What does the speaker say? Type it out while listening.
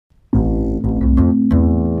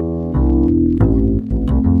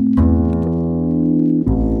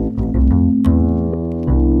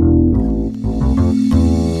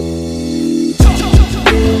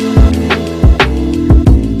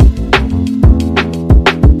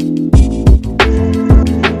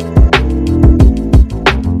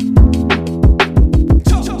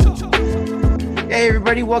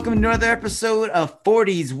welcome to another episode of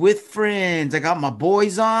 40s with Friends. I got my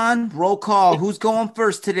boys on. Roll call. Who's going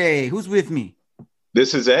first today? Who's with me?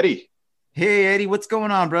 This is Eddie. Hey, Eddie, what's going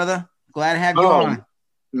on, brother? Glad to have you Oh, on.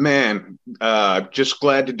 man. Just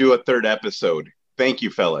glad to do a third episode. Thank you,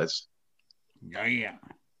 fellas. Yeah.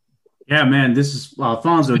 Yeah, man, this is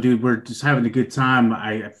Alfonso, dude. We're just having a good time.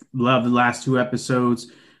 I love the last two episodes.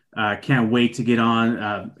 Can't wait to get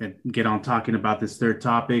on talking about this third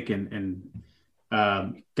topic and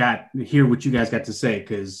hear what you guys got to say,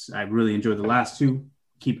 because I really enjoyed the last two.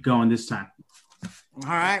 Keep going this time. All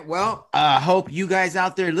right. Well, hope you guys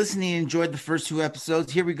out there listening enjoyed the first two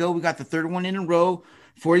episodes. Here we go. We got the third one in a row.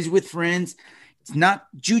 40s with Friends. It's not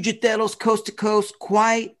Jujuteros coast to coast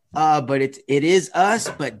quite. But it is us,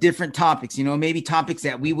 but different topics, maybe topics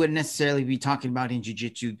that we wouldn't necessarily be talking about in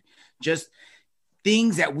jiu-jitsu, just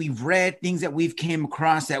things that we've read, things that we've came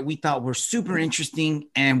across that we thought were super interesting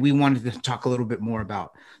and we wanted to talk a little bit more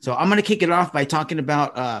about. So I'm going to kick it off by talking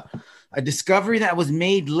about a discovery that was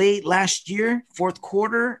made late last year, fourth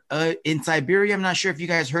quarter in Siberia. I'm not sure if you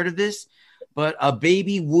guys heard of this, but a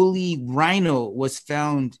baby woolly rhino was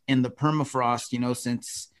found in the permafrost,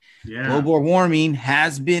 since global warming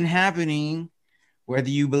has been happening, whether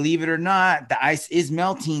you believe it or not. The ice is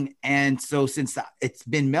melting. And so since it's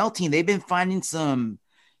been melting, they've been finding some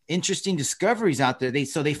interesting discoveries out there. They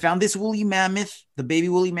found this woolly mammoth, the baby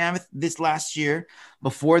woolly mammoth, this last year.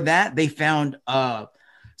 Before that, they found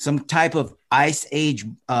some type of ice age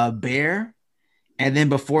bear. And then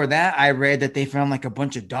before that, I read that they found like a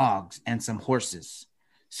bunch of dogs and some horses.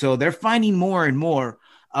 So they're finding more and more.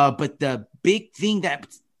 But the big thing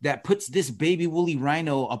that puts this baby woolly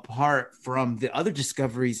rhino apart from the other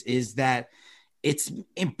discoveries is that it's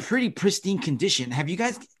in pretty pristine condition. Have you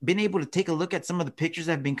guys been able to take a look at some of the pictures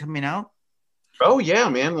that have been coming out? Oh yeah,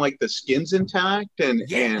 man! Like the skin's intact, and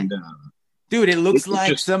dude, it looks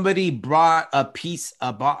like somebody brought a piece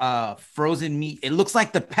of frozen meat. It looks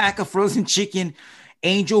like the pack of frozen chicken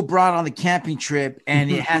Angel brought on the camping trip, and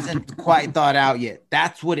it hasn't quite thawed out yet.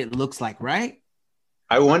 That's what it looks like, right?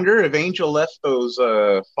 I wonder if Angel left those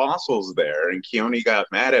fossils there and Keone got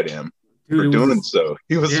mad at him for doing so.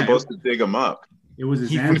 He was supposed to dig them up. It was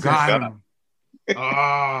his ancestor. It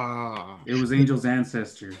was Angel's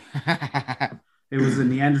ancestor. It was a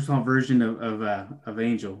Neanderthal version of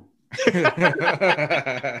Angel.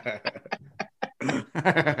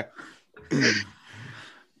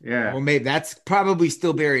 Yeah. Well, maybe that's probably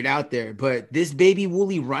still buried out there. But this baby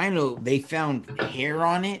woolly rhino, they found hair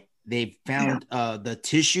on it. They found the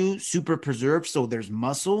tissue super preserved, so there's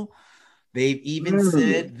muscle. They've even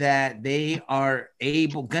said that they are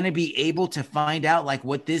going to be able to find out like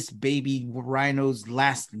what this baby rhino's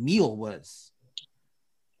last meal was.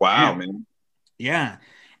 Wow, man. Yeah.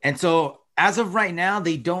 And so as of right now,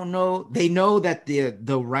 they don't know. They know that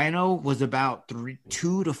the rhino was about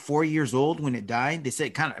 2 to 4 years old when it died. They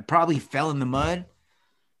said it probably fell in the mud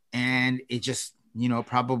and it just,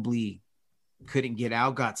 probably couldn't get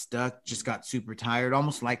out, got stuck, just got super tired,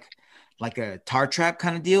 almost like a tar trap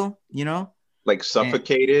kind of deal, like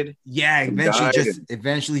suffocated. And,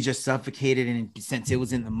 eventually just suffocated. And since it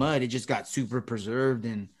was in the mud, it just got super preserved.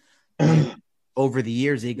 And over the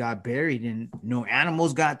years, it got buried and no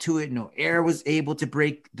animals got to it. No air was able to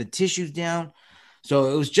break the tissues down.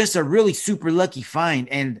 So it was just a really super lucky find.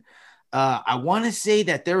 And I want to say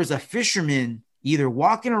that there was a fisherman either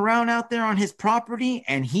walking around out there on his property,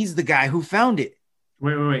 and he's the guy who found it.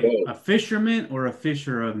 Wait. A fisherman or a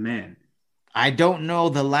fisher of men? I don't know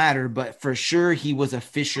the latter, but for sure he was a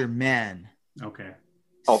fisherman. Okay.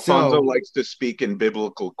 Alfonso likes to speak in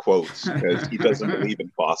biblical quotes because he doesn't believe in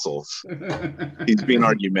fossils. He's being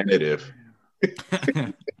argumentative.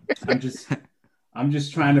 I'm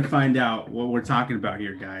just trying to find out what we're talking about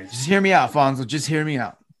here, guys. Just hear me out, Alfonso. Just hear me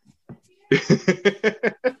out.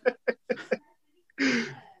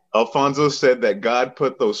 Alfonso said that God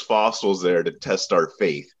put those fossils there to test our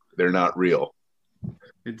faith. They're not real.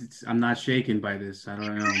 I'm not shaken by this. I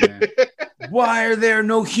don't know, man. Why are there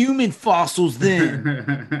no human fossils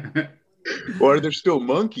then? Why are there still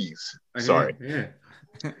monkeys? Sorry. Yeah.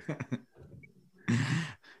 All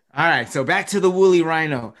right. So back to the woolly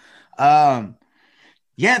rhino.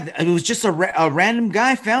 It was just a random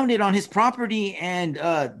guy found it on his property and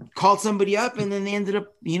called somebody up, and then they ended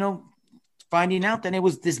up, finding out that it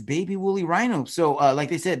was this baby woolly rhino. So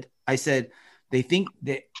like I said, they think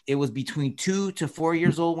that it was between 2 to 4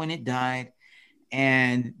 years old when it died.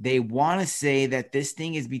 And they want to say that this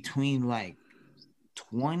thing is between like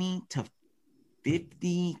 20 to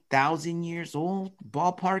 50,000 years old,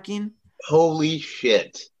 ballparking. Holy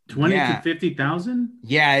shit. 20 to 50,000?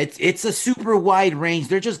 Yeah, it's a super wide range.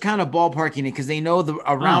 They're just kind of ballparking it because they know Oh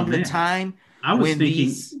around the man. time I was when thinking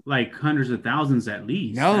these like hundreds of thousands at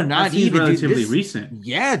least. no, That not seems even, dude. relatively This recent.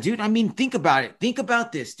 yeah, dude. I mean, think about it. Think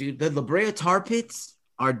about this, dude. The La Brea Tar Pits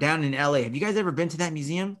are down in LA. Have you guys ever been to that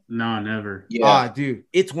museum? No, never. Yeah. Dude,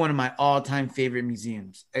 it's one of my all-time favorite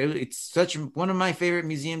museums. It's such one of my favorite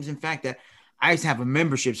museums. In fact, that I used to have a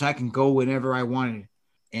membership so I can go whenever I wanted,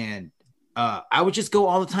 and I would just go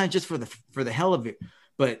all the time just for the hell of it.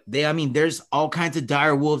 But I mean, there's all kinds of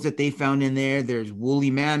dire wolves that they found in there. There's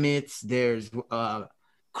woolly mammoths. There's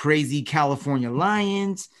crazy California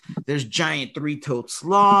lions. There's giant three-toed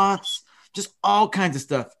sloths. Just all kinds of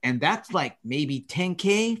stuff, and that's like maybe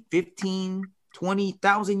 10K, 15,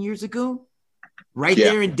 20,000 years ago, right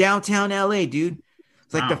there in downtown LA, dude.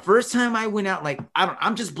 It's like the first time I went out, like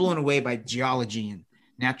I'm just blown away by geology and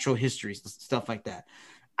natural history, stuff like that.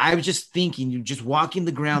 I was just thinking, you just walking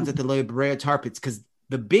the grounds at the La Brea Tar Pits, because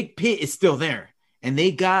the big pit is still there, and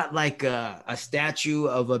they got like a statue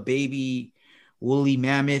of a baby woolly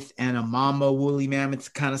mammoth and a mama woolly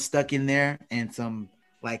mammoth kind of stuck in there, and some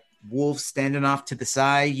like wolves standing off to the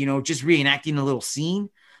side, just reenacting a little scene.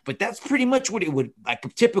 But that's pretty much what it would, like a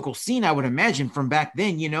typical scene I would imagine from back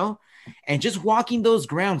then, and just walking those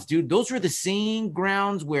grounds, dude, those were the same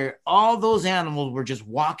grounds where all those animals were just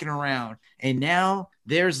walking around. And now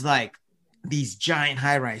there's like these giant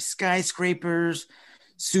high-rise skyscrapers,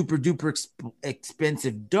 super duper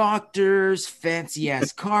expensive doctors, fancy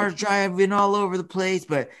ass cars driving all over the place.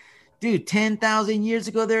 But dude, 10,000 years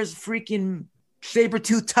ago, there's freaking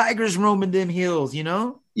saber-toothed tigers roaming them hills,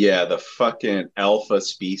 Yeah, the fucking alpha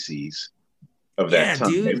species of that time.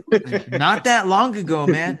 Dude. Not that long ago,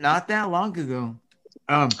 man. Not that long ago.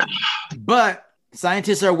 But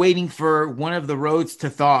scientists are waiting for one of the roads to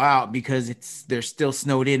thaw out because they're still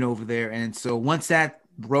snowed in over there. And so once that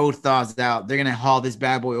road thaws out, they're gonna haul this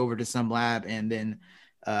bad boy over to some lab and then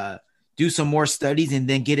do some more studies and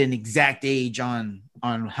then get an exact age on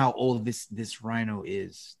how old this rhino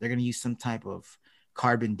is. They're gonna use some type of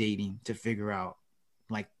carbon dating to figure out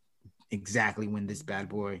like exactly when this bad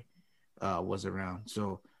boy was around.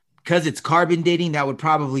 So because it's carbon dating, that would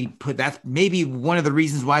probably that's maybe one of the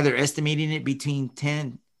reasons why they're estimating it between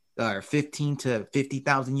 10 or 15 to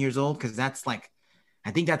 50,000 years old, because that's like,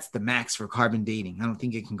 I think that's the max for carbon dating. I don't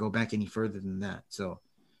think it can go back any further than that. So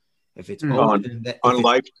if it's older than that, on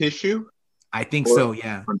live tissue, I think so.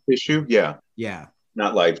 Yeah. On tissue, yeah. Yeah.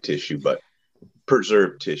 Not live tissue, but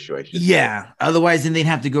preserved tissue, I should say. Yeah. Otherwise, then they'd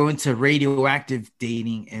have to go into radioactive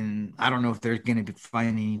dating, and I don't know if they're going to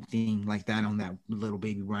find anything like that on that little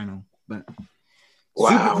baby rhino. But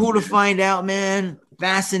super cool to find out, man.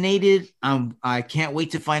 Fascinated. I can't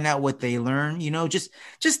wait to find out what they learn.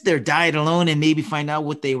 Just their diet alone, and maybe find out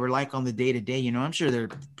what they were like on the day to day. I'm sure they're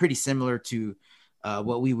pretty similar to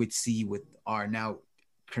what we would see with our now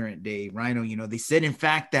current day rhino. They said, in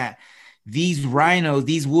fact, that these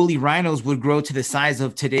woolly rhinos would grow to the size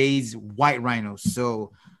of today's white rhinos.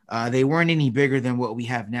 So they weren't any bigger than what we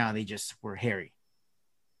have now. They just were hairy.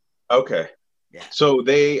 Okay. Yeah. So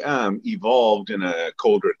they evolved in a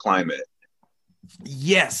colder climate.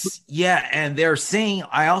 Yes. Yeah. And they're saying,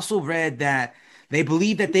 I also read that they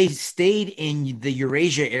believe that they stayed in the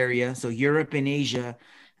Eurasia area, so Europe and Asia,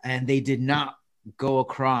 and they did not go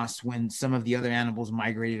across when some of the other animals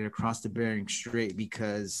migrated across the Bering Strait,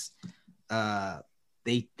 because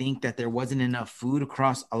they think that there wasn't enough food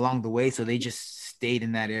along the way, so they just stayed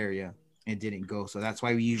in that area and didn't go. So that's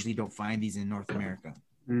why we usually don't find these in North America.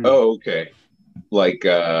 Oh, okay. Like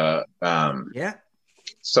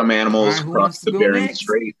some animals cross the Bering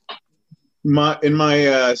Strait. In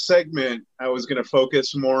my segment, I was going to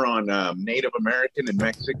focus more on Native American and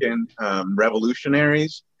Mexican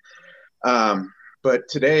revolutionaries. But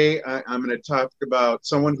today I'm going to talk about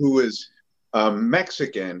someone who is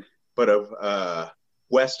Mexican, but of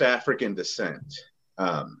West African descent.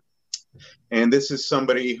 And this is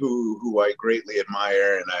somebody who I greatly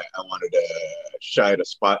admire, and I wanted to shine a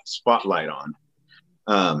spotlight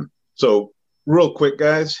on. So real quick,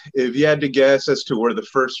 guys, if you had to guess as to where the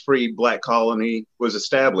first free Black colony was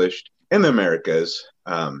established in the Americas,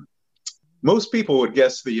 most people would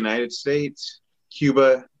guess the United States,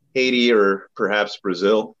 Cuba, Haiti, or perhaps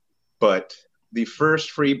Brazil. But the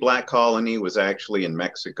first free Black colony was actually in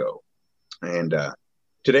Mexico. And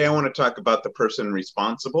today I want to talk about the person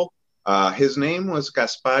responsible. His name was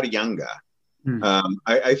Gaspar Yanga.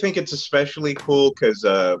 I think it's especially cool because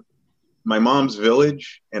my mom's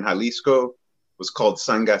village in Jalisco was called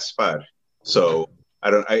San Gaspar. So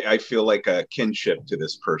I feel like a kinship to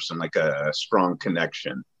this person, like a strong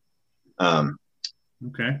connection.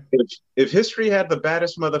 Okay. If history had the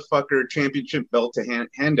baddest motherfucker championship belt to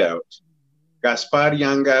hand out, Gaspar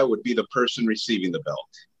Yanga would be the person receiving the belt.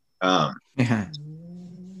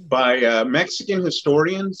 By Mexican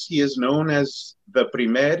historians, he is known as the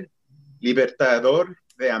primer libertador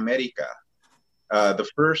de América, the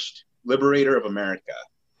first liberator of America.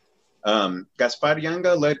 Gaspar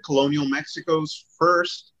Yanga led colonial Mexico's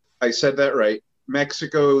first, I said that right,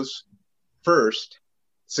 Mexico's first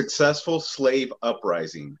successful slave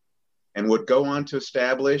uprising, and would go on to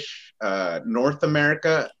establish North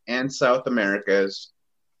America and South America's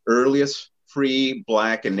earliest free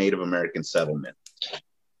Black and Native American settlement.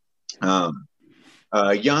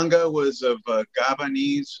 Yanga was of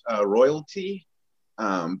Gabonese royalty,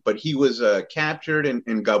 but he was captured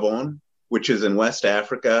in Gabon, which is in West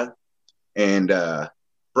Africa, and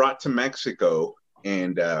brought to Mexico,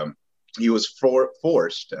 and he was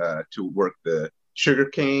forced to work the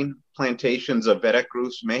sugarcane plantations of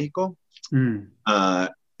Veracruz, Mexico. In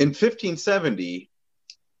 1570,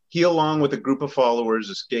 he, along with a group of followers,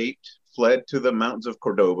 escaped, fled to the mountains of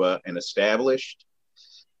Cordoba, and established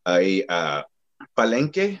a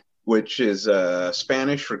palenque, which is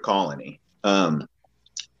Spanish for colony.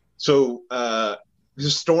 So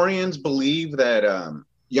historians believe that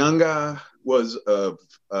Yanga was of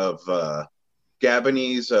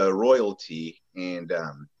Gabonese royalty, and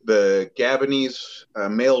the Gabonese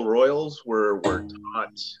male royals were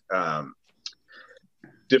taught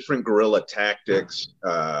different guerrilla tactics,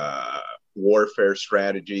 warfare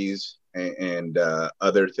strategies, and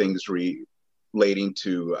other things relating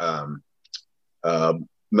to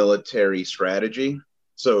military strategy.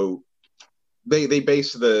 So they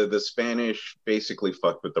base the Spanish basically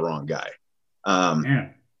fucked with the wrong guy.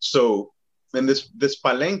 So in this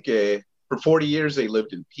palenque, for 40 years they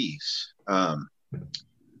lived in peace.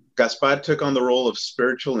 Gaspar took on the role of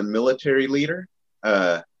spiritual and military leader.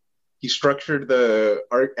 He structured the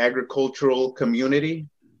agricultural community,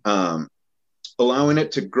 allowing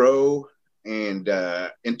it to grow and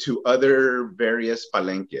into other various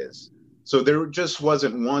palenques. So there just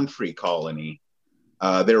wasn't one free colony.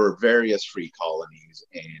 There were various free colonies,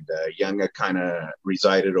 and Yanga kind of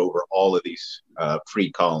resided over all of these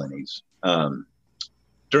free colonies.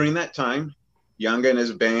 During that time, Yanga and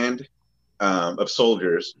his band of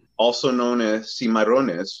soldiers, also known as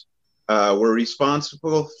cimarrones, were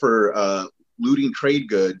responsible for looting trade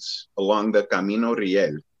goods along the Camino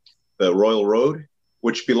Real, the Royal Road,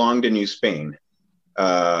 which belonged to New Spain,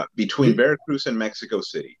 between Veracruz and Mexico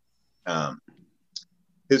City.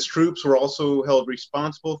 His troops were also held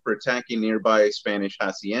responsible for attacking nearby Spanish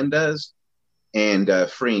haciendas and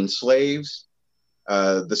freeing slaves.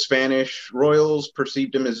 The Spanish royals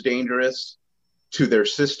perceived him as dangerous to their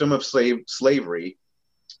system of slavery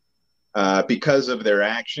because of their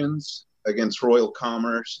actions against royal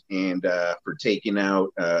commerce and for taking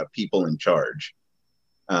out people in charge.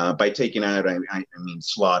 By taking out, I mean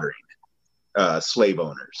slaughtering slave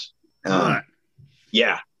owners.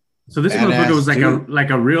 Yeah. So this motherfucker was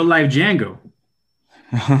like a real life Django.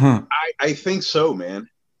 I think so, man.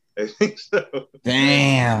 I think so.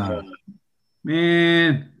 Damn.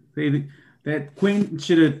 Man, that Quentin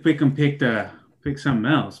should have picked something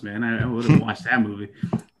else, man. I would have watched that movie.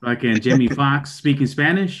 Fucking Jamie Foxx speaking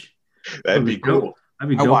Spanish. That'd be cool.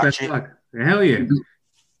 That'd be dope as fuck. Hell yeah.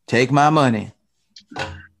 Take my money.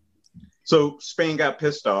 So Spain got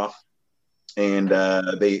pissed off, and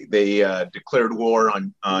they declared war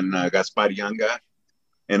on Gaspar Yanga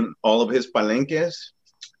and all of his palenques.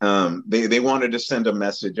 They wanted to send a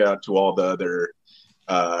message out to all the other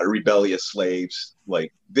rebellious slaves,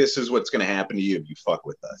 like, this is what's going to happen to you if you fuck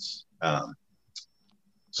with us.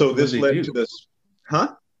 So this led to this,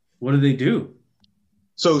 huh? What did they do?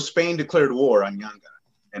 So Spain declared war on Yanga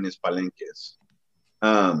and his palenques.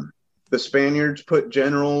 The Spaniards put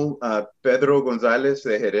General Pedro González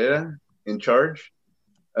de Herrera in charge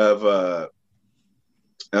of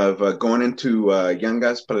going into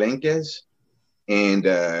Yanga's palenques,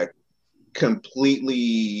 and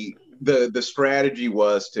completely the strategy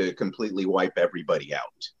was to completely wipe everybody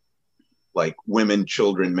out, like women,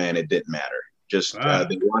 children, men, it didn't matter. Just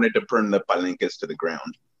they wanted to burn the palenques to the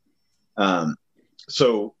ground.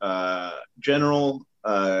 So General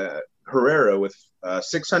Herrera, with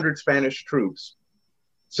 600 Spanish troops,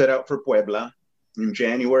 set out for Puebla in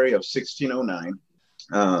January of 1609.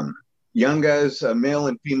 Yanga's male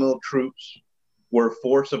and female troops were a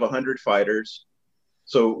force of 100 fighters.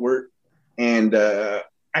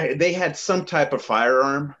 They had some type of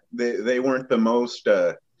firearm. They weren't the most,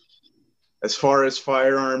 as far as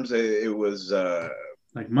firearms, it was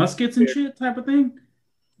like muskets and shit type of thing,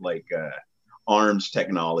 like arms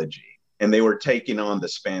technology. and they were taking on the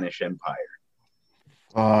Spanish Empire.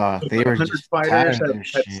 They were just fighters had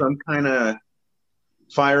shit. some kind of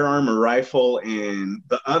firearm or rifle, and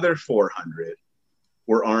the other 400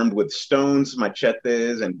 were armed with stones,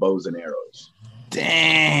 machetes, and bows and arrows.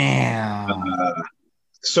 Damn.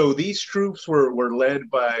 So these troops were led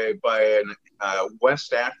by an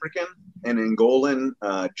West African and Angolan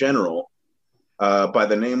general by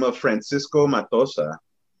the name of Francisco Matosa.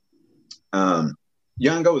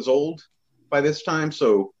 Yanga was old by this time,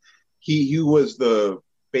 so he was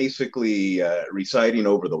basically residing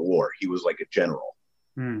over the war. He was like a general.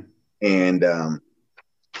 And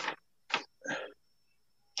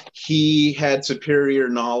he had superior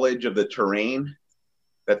knowledge of the terrain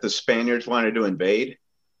that the Spaniards wanted to invade.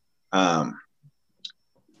 And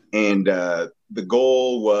the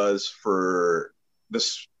goal for the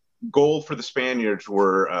Spaniards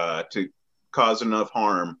were to cause enough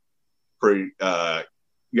harm for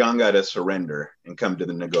Yanga to surrender and come to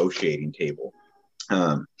the negotiating table.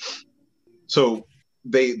 So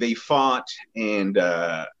they fought, and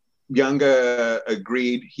Yanga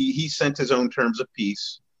agreed. He sent his own terms of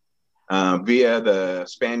peace via the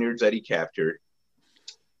Spaniards that he captured.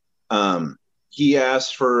 He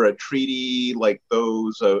asked for a treaty like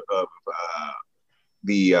those of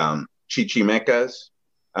the Chichimecas,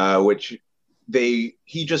 which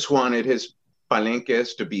he just wanted his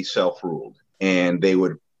palenques to be self-ruled, and they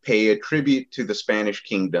would pay a tribute to the Spanish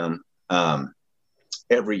kingdom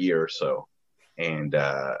every year or so, and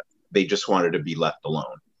they just wanted to be left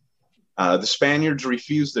alone. The Spaniards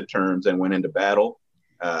refused the terms and went into battle.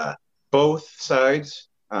 Both sides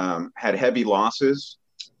had heavy losses.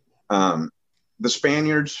 The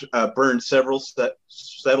Spaniards burned several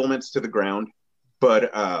settlements to the ground,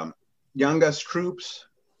 but Yanga's troops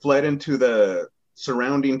fled into the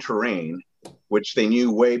surrounding terrain, which they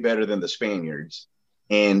knew way better than the Spaniards,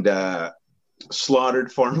 and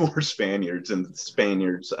slaughtered far more Spaniards than the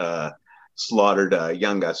Spaniards slaughtered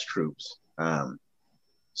Yanga's troops.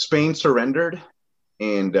 Spain surrendered,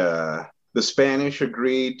 and the Spanish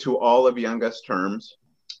agreed to all of Yanga's terms.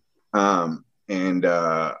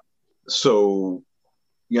 So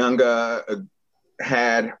Yanga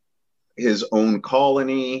had his own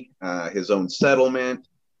colony, his own settlement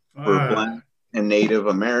for Black and Native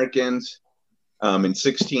Americans. In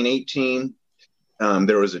 1618,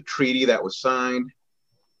 there was a treaty that was signed.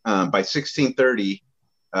 By 1630,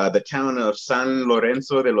 the town of San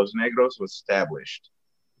Lorenzo de los Negros was established,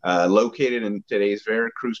 located in today's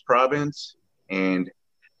Veracruz province, and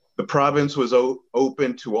the province was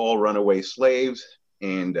open to all runaway slaves,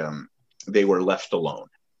 and they were left alone.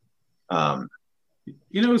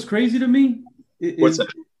 What's crazy to me? What's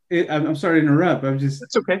that? I'm sorry to interrupt.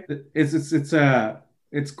 It's okay.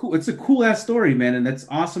 It's cool. It's a cool ass story, man, and that's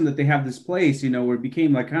awesome that they have this place. Where it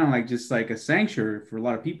became just like a sanctuary for a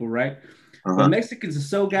lot of people, right? The Mexicans are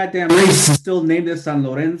so goddamn racist. Still named it San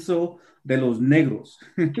Lorenzo de los Negros.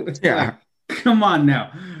 Yeah, come on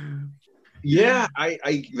now. Yeah,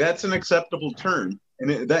 I that's an acceptable term.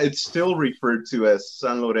 And it's still referred to as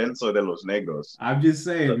San Lorenzo de los Negros. I'm just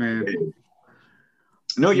saying, man.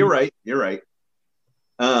 No, you're right. You're right.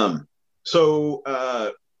 So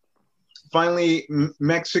finally,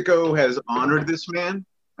 Mexico has honored this man.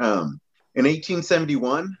 In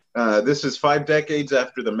 1871, this is 5 decades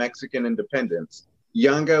after the Mexican independence,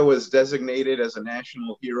 Yanga was designated as a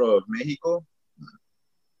national hero of Mexico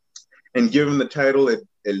and given the title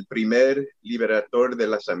El Primer Liberador de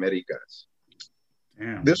las Américas.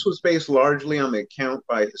 Damn. This was based largely on the account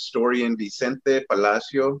by historian Vicente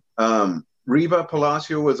Palacio. Riva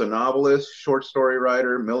Palacio was a novelist, short story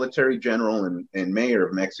writer, military general, and mayor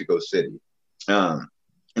of Mexico City.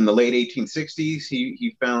 In the late 1860s,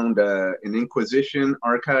 he found in Inquisition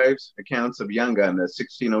archives accounts of Yanga and the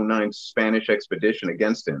 1609 Spanish expedition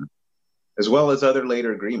against him, as well as other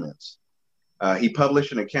later agreements. He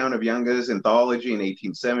published an account of Yanga's anthology in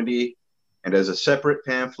 1870 and as a separate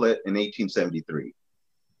pamphlet in 1873.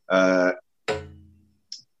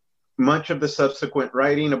 Much of the subsequent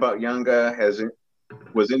writing about Yanga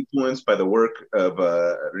was influenced by the work of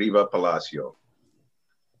Riva Palacio.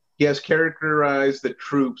 He has characterized the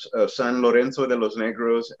troops of San Lorenzo de los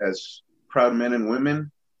Negros as proud men and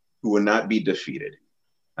women who would not be defeated.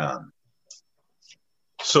 That's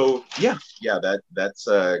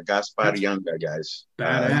Gaspar Yanga, guys.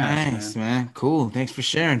 Nice, man. Cool. Thanks for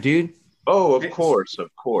sharing, dude. Oh, of course.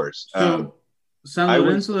 So San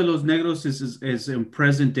Lorenzo de los Negros is in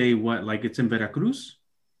present day what? Like it's in Veracruz?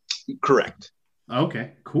 Correct.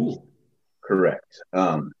 Okay, cool. Correct.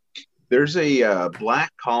 There's a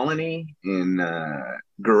black colony in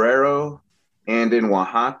Guerrero and in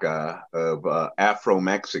Oaxaca of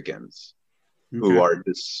Afro-Mexicans. who are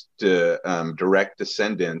just direct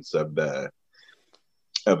descendants of the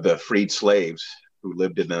freed slaves who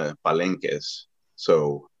lived in the palenques.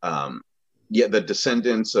 So, the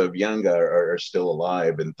descendants of Yanga are still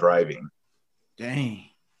alive and thriving. Dang.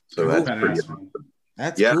 So cool. That's pretty awesome.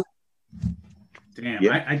 That's cool. Damn.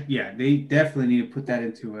 Yeah. They definitely need to put that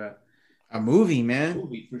into a movie, man.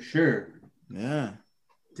 Movie for sure. Yeah.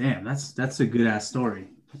 Damn, that's a good ass story.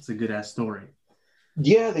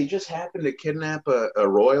 Yeah, they just happened to kidnap a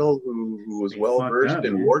royal who was well versed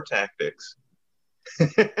in war tactics.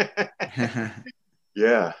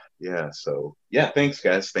 Yeah. So thanks,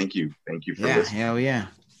 guys. Thank you for listening. Hell yeah.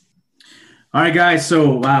 All right, guys.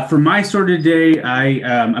 So for my story today,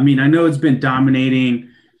 I know it's been dominating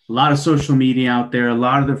a lot of social media out there. A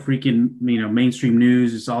lot of the freaking mainstream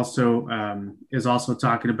news is also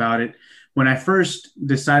talking about it. When I first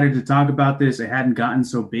decided to talk about this, it hadn't gotten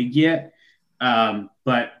so big yet.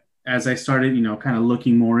 But as I started, kind of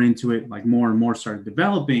looking more into it, like more and more started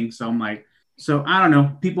developing. So I'm like, I don't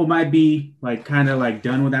know, people might be like kind of like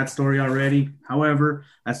done with that story already. However,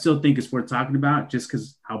 I still think it's worth talking about just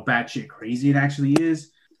because how batshit crazy it actually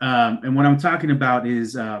is. And what I'm talking about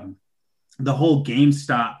is the whole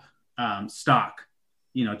GameStop stock,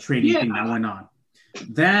 trading thing that went on.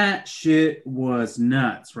 That shit was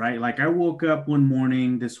nuts, right? Like I woke up one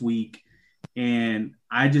morning this week and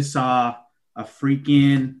I just saw a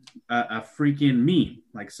freaking meme.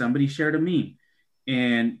 Like somebody shared a meme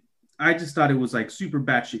and I just thought it was like super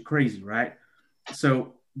batshit crazy, right?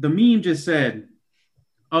 So the meme just said,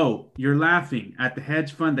 "Oh, you're laughing at the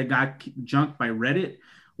hedge fund that got junked by Reddit?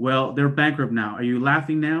 Well, they're bankrupt now. Are you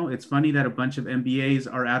laughing now? It's funny that a bunch of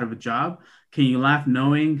MBAs are out of a job. Can you laugh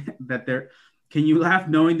knowing they're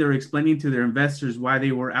explaining to their investors why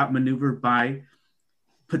they were outmaneuvered by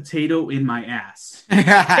potato in my ass?"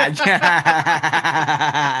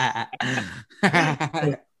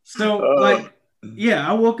 So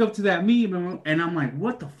I woke up to that meme and I'm like,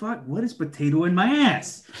 what the fuck? What is potato in my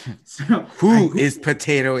ass? So who is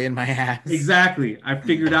potato in my ass? Exactly. I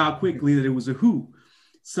figured out quickly that it was a who.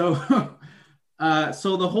 So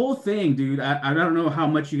so the whole thing, dude, I don't know how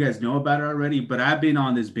much you guys know about it already, but I've been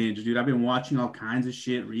on this binge, dude. I've been watching all kinds of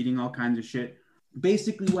shit, reading all kinds of shit.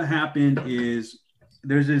 Basically what happened is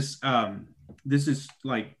there's this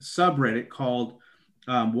like subreddit called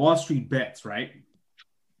Wall Street Bets, right?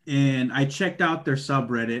 And I checked out their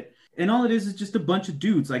subreddit and all it is just a bunch of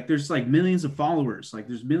dudes. Like there's like millions of followers, like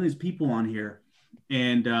there's millions of people on here.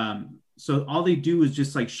 And so all they do is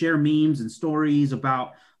just like share memes and stories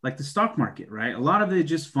about like the stock market, right? A lot of it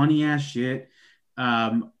just funny ass shit.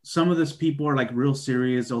 Some of those people are like real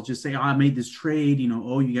serious. They'll just say, "Oh, I made this trade,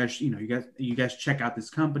 you guys check out this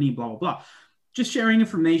company, blah, blah, blah." Just sharing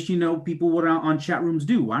information, people would on chat rooms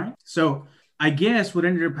do, right? So I guess what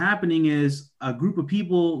ended up happening is a group of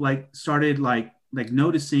people like started like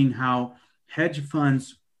noticing how hedge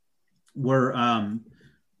funds were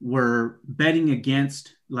betting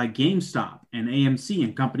against like GameStop and AMC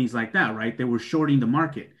and companies like that, right? They were shorting the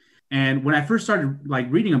market. And when I first started like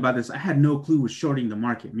reading about this, I had no clue what shorting the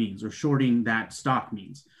market means or shorting that stock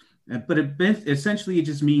means. But essentially it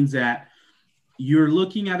just means that you're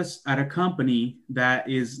looking at a company that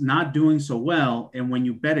is not doing so well. And when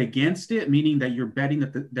you bet against it, meaning that you're betting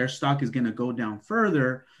that their stock is going to go down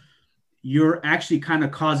further, you're actually kind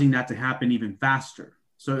of causing that to happen even faster.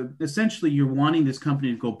 So essentially you're wanting this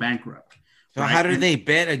company to go bankrupt. So right? How do they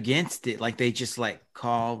bet against it? Like they just like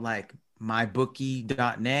call like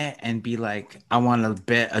mybookie.net and be like, I want to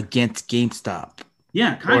bet against GameStop.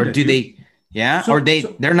 Yeah. Kind of. Or do they, yeah. So, or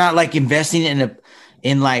they're not like investing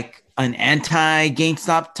in like an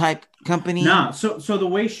anti-GameStop type company? No. So the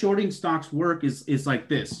way shorting stocks work is like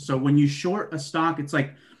this. So when you short a stock, it's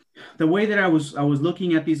like the way that I was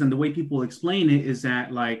looking at these and the way people explain it is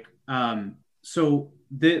that like, so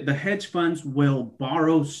the hedge funds will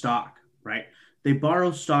borrow stock, right? They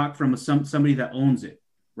borrow stock from somebody that owns it,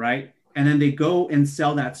 right? And then they go and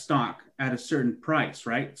sell that stock at a certain price,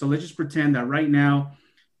 right? So let's just pretend that right now,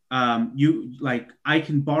 I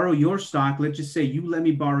can borrow your stock. Let's just say you let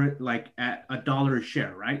me borrow it like at $1 a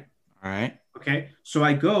share, right? All right. Okay. So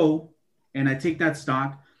I go and I take that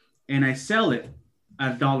stock and I sell it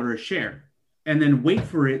at $1 a share and then wait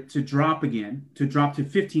for it to drop again, to drop to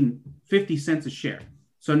 50 cents a share.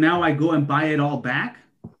 So now I go and buy it all back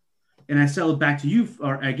and I sell it back to you,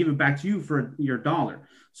 or I give it back to you for your $1.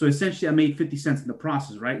 So essentially I made 50 cents in the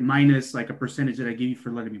process, right? Minus like a percentage that I give you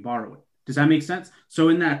for letting me borrow it. Does that make sense? So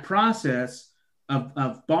in that process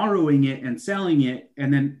of borrowing it and selling it,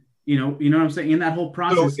 and then, you know what I'm saying? In that whole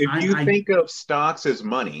process. So if you think of stocks as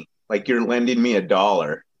money, like you're lending me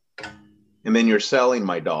 $1 and then you're selling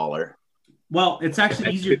my $1, Well, it's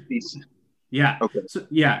actually easier. 50. Yeah. Okay. So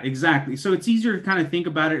yeah, exactly. So it's easier to kind of think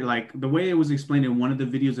about it like the way it was explained in one of the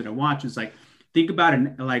videos that I watched is like think about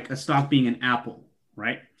it like a stock being an apple,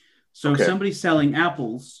 right? So if somebody's selling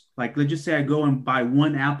apples, like let's just say I go and buy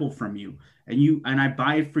one apple from you, and I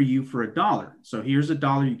buy it for you for $1. So here's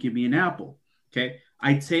 $1, you give me an apple. Okay.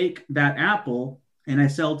 I take that apple and I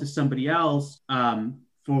sell it to somebody else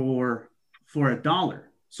for $1.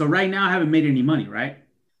 So right now I haven't made any money, right?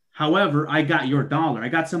 However, I got your dollar. I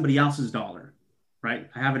got somebody else's dollar, right?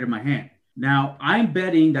 I have it in my hand. Now, I'm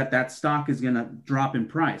betting that that stock is going to drop in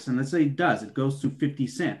price. And let's say it does. It goes to 50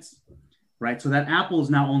 cents, right? So that apple is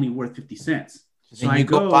now only worth 50 cents. So I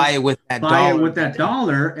go buy it with that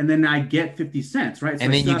dollar, and then I get 50 cents, right? So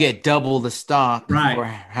and then you get double the stock for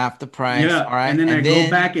half the price. Yeah. All right. And then I go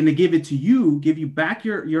back and they give it to you, give you back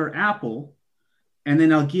your apple, and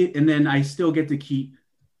then I still get to keep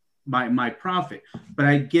my profit, but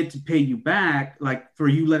I get to pay you back, like for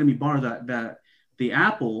you letting me borrow the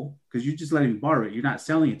apple, because you're just letting me borrow it. You're not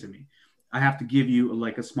selling it to me. I have to give you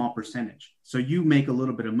like a small percentage. So you make a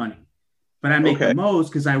little bit of money, but I make the most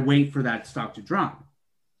because I wait for that stock to drop.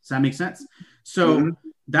 Does that make sense? So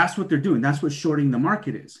that's what they're doing. That's what shorting the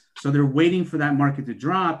market is. So they're waiting for that market to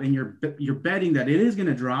drop, and you're betting that it is going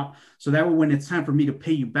to drop. So that when it's time for me to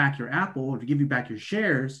pay you back your apple or to give you back your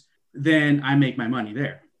shares, then I make my money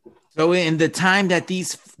there. So in the time that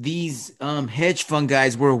these hedge fund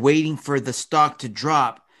guys were waiting for the stock to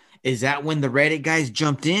drop, is that when the Reddit guys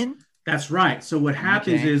jumped in? That's right. So what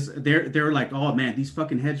happens is they're like, oh man, these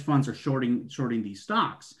fucking hedge funds are shorting these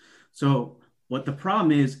stocks. So what the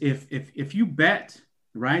problem is, if you bet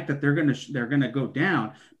right that they're gonna go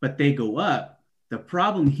down, but they go up, the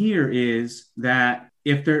problem here is that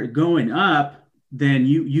if they're going up, then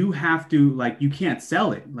you have to, like, you can't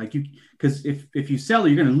sell it, like because if you sell it,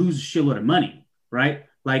 you're going to lose a shitload of money, right?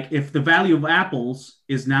 Like if the value of apples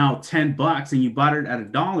is now $10 and you bought it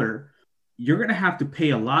at $1, you're going to have to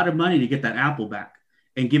pay a lot of money to get that apple back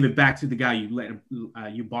and give it back to the guy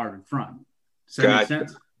you borrowed it from. Does that make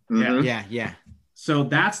sense? Mm-hmm. Yeah. So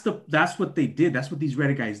that's what they did. That's what these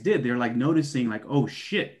Reddit guys did. They're like noticing, like, oh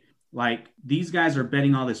shit, like these guys are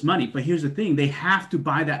betting all this money, but here's the thing: they have to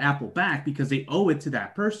buy that apple back because they owe it to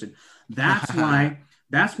that person. That's why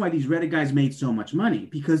these Reddit guys made so much money,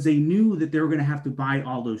 because they knew that they were going to have to buy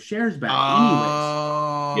all those shares back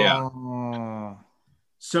anyways. Yeah.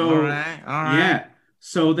 So all right. Yeah.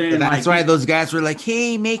 So then that's why those guys were like,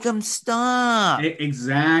 "Hey, make them stop."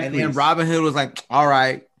 Exactly. And then Robinhood was like, "All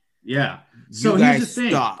right." Yeah. So here's the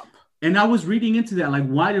thing. Stop. And I was reading into that, like,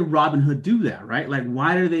 why did Robinhood do that, right? Like,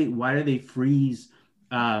 why do they freeze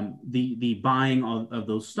the buying of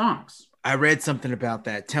those stocks? I read something about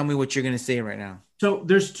that. Tell me what you're going to say right now. So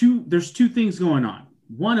there's two things going on.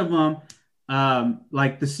 One of them,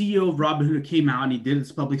 like the CEO of Robinhood came out and he did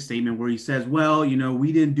this public statement where he says, well,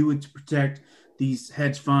 we didn't do it to protect these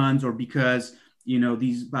hedge funds or because,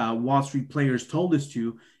 these Wall Street players told us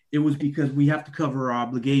to. It was because we have to cover our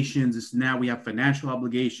obligations. Now we have financial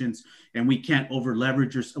obligations and we can't over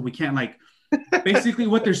leverage we can't, like, basically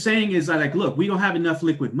what they're saying is like, look, we don't have enough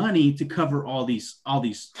liquid money to cover all these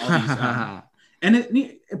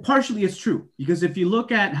and partially it's true, because if you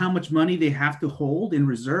look at how much money they have to hold in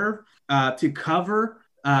reserve to cover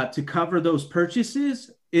those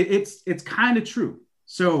purchases, it's kind of true.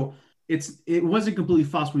 So it wasn't completely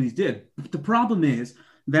false what he did. But the problem is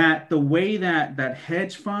that the way that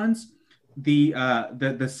hedge funds,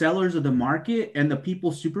 the sellers of the market and the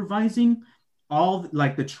people supervising all,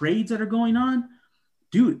 like, the trades that are going on,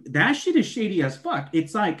 dude, that shit is shady as fuck.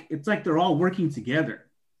 It's like they're all working together.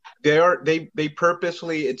 They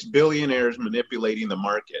purposely, it's billionaires manipulating the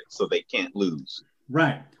market so they can't lose.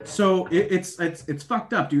 Right. So it's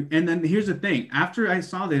fucked up, dude. And then here's the thing. After I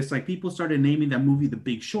saw this, like, people started naming that movie The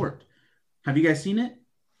Big Short. Have you guys seen it?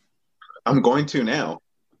 I'm going to now.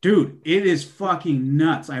 Dude, it is fucking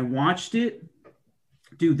nuts. I watched it.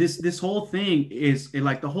 Dude, this whole thing is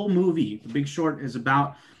like the whole movie, The Big Short, is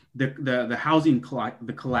about the housing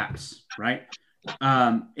the collapse, right?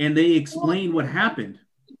 And they explain what happened.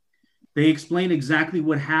 They explain exactly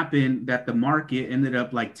what happened, that the market ended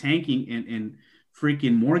up like tanking and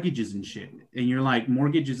freaking mortgages and shit. And you're like,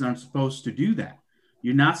 mortgages aren't supposed to do that.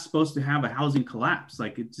 You're not supposed to have a housing collapse.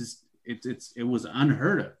 Like, it was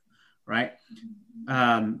unheard of, right?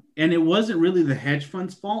 And it wasn't really the hedge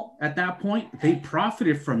fund's fault at that point. They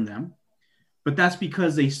profited from them, but that's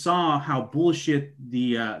because they saw how bullshit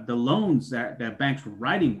the loans that banks were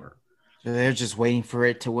writing were. So they're just waiting for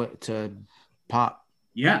it to pop.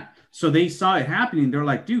 Yeah. So they saw it happening. They're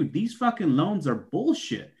like, dude, these fucking loans are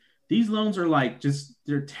bullshit. These loans are like,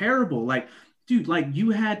 they're terrible. Like, dude, like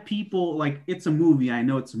you had people like it's a movie. I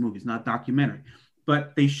know it's a movie, it's not a documentary,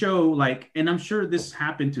 but they show like, and I'm sure this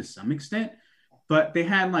happened to some extent, but they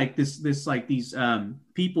had like these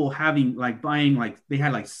people having like buying like they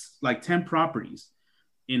had like 10 properties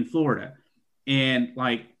in Florida, and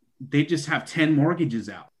like they just have 10 mortgages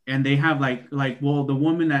out, and they have well, the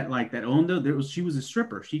woman that owned it, she was a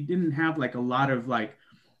stripper. She didn't have like a lot of like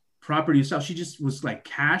property and stuff. She just was like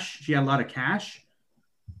cash. She had a lot of cash,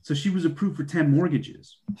 so she was approved for 10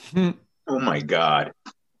 mortgages. Oh my God.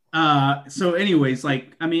 So anyways,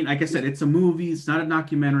 like, I mean, like I said, it's a movie, it's not a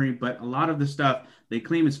documentary, but a lot of the stuff they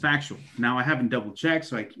claim is factual. Now I haven't double checked,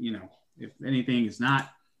 so like, you know, if anything is not,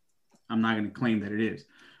 I'm not going to claim that it is.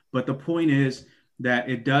 But the point is that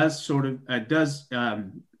it does sort of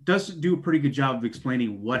does do a pretty good job of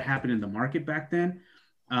explaining what happened in the market back then.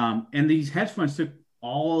 And these hedge funds took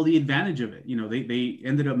all the advantage of it. You know, they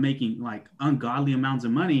ended up making like ungodly amounts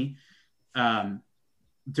of money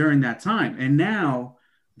during that time. And now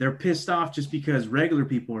they're pissed off just because regular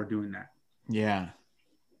people are doing that. Yeah.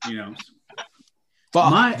 You know,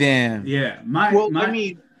 fuck them. Yeah.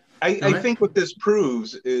 I think what this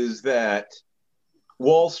proves is that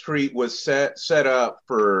Wall Street was set up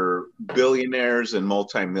for billionaires and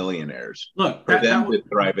multimillionaires. Look, for them to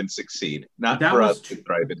thrive and succeed, not for us to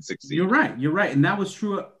thrive and succeed. You're right. And that was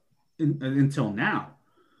true until now.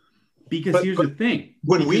 Because here's the thing.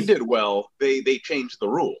 When we did well, they changed the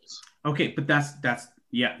rules. Okay, but that's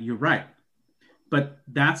yeah, you're right. But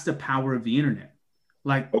that's the power of the internet.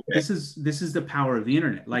 Like this is the power of the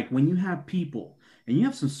internet. Like when you have people and you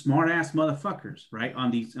have some smart ass motherfuckers, right, on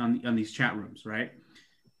these chat rooms, right?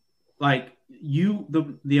 Like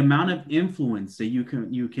the amount of influence that you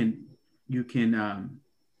can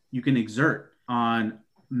exert on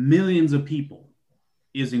millions of people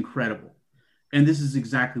is incredible. And this is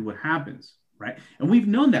exactly what happens, right? And we've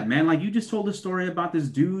known that, man. Like you just told a story about this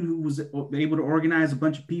dude who was able to organize a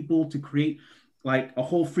bunch of people to create like a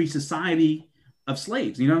whole free society of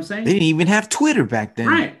slaves. You know what I'm saying? They didn't even have Twitter back then.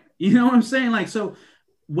 Right. You know what I'm saying? Like, so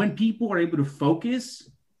when people are able to focus,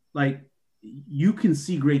 like you can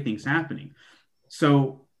see great things happening.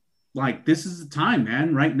 So like, this is the time,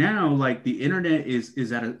 man. Right now, like the internet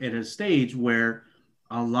is at a stage where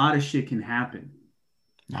a lot of shit can happen.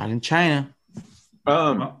 Not in China.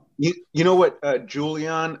 You know what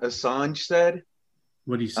Julian Assange said?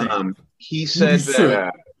 What did he say? He said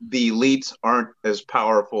that the elites aren't as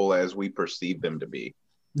powerful as we perceive them to be.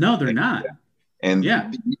 No, they're not. And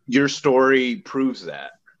your story proves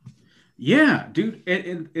that. Yeah, dude.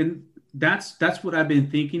 And that's what I've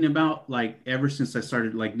been thinking about, like, ever since I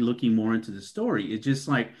started, like, looking more into the story. It's just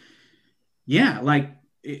like, yeah, like,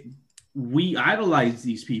 we idolize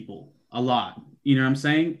these people a lot. You know what I'm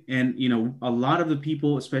saying? And, you know, a lot of the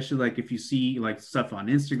people, especially, like, if you see, like, stuff on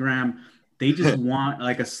Instagram, they just want,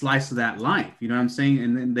 like, a slice of that life. You know what I'm saying?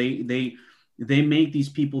 And then they make these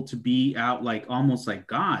people to be out, like, almost like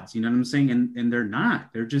gods. You know what I'm saying? And they're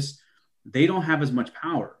not. They're just, they don't have as much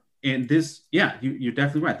power. And this, yeah, you're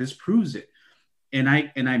definitely right. This proves it. And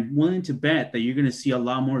I'm willing to bet that you're going to see a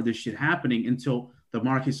lot more of this shit happening until the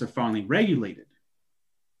markets are finally regulated.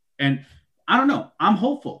 And I don't know. I'm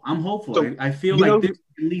hopeful. So, I feel like this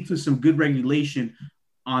can lead to some good regulation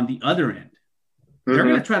on the other end. Mm-hmm. They're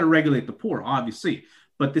going to try to regulate the poor, obviously,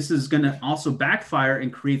 but this is going to also backfire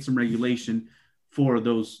and create some regulation for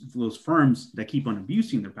those firms that keep on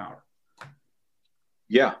abusing their power.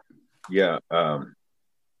 Yeah.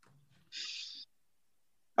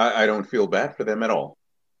 I don't feel bad for them at all.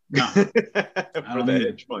 No, for the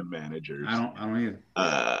hedge fund managers. I don't either.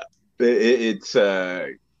 It's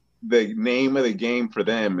the name of the game for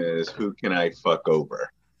them is who can I fuck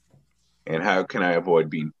over, and how can I avoid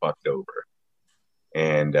being fucked over?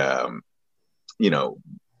 And you know,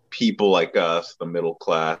 people like us, the middle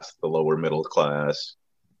class, the lower middle class,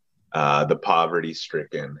 the poverty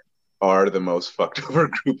stricken, are the most fucked over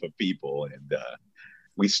group of people, and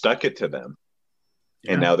we stuck it to them.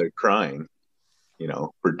 Yeah. And now they're crying, you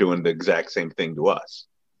know, for doing the exact same thing to us.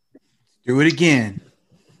 Do it again.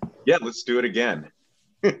 Yeah, let's do it again.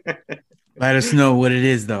 Let us know what it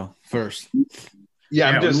is, though, first.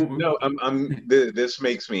 Yeah, this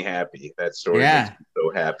makes me happy. That story makes me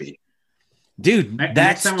so happy. Dude,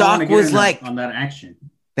 that stock was like on that action.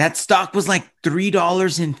 That stock was like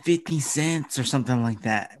 $3.50 or something like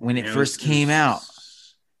that when it first came out.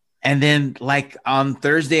 And then like on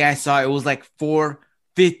Thursday, I saw it was like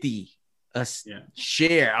 $4.50 a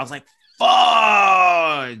share. I was like,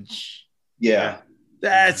 fudge. Yeah.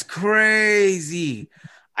 That's crazy.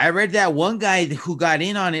 I read that one guy who got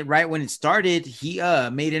in on it right when it started, he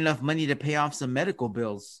made enough money to pay off some medical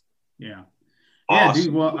bills. Yeah. awesome.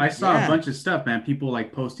 Dude. Well, I saw a bunch of stuff, man. People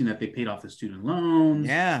like posting that they paid off the student loans.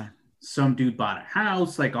 Yeah. Some dude bought a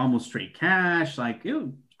house, like almost straight cash. Like it was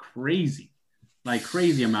crazy. Like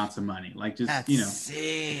crazy amounts of money. Like just, That's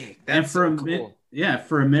sick. That's and for cool.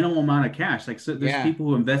 For a minimal amount of cash. Like so there's people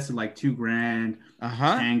who invested like $2,000,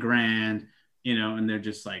 $10,000, and they're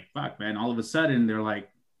just like, fuck, man. All of a sudden they're like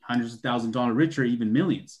hundreds of $1,000s richer, even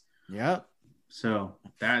millions. Yep. So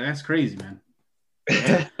that's crazy, man.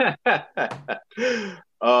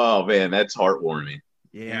 Oh man, that's heartwarming.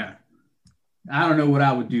 Yeah. I don't know what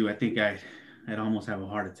I would do. I think I'd almost have a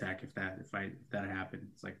heart attack if that happened.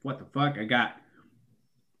 It's like, what the fuck? I got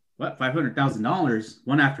 $500,000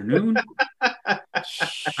 one afternoon.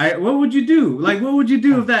 What would you do? Like, what would you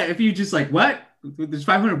do if you just like, what? There's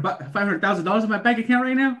 $500,000 in my bank account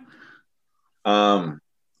right now.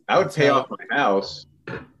 I would pay off my house.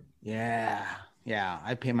 Yeah,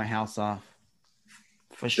 I'd pay my house off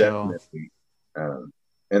for sure. And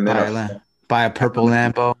then buy a purple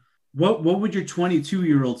Lambo. What would your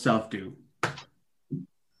 22-year-old self do?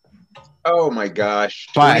 Oh my gosh!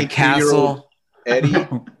 Buy a castle, Eddie.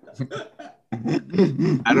 God,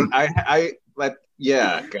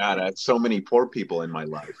 I have so many poor people in my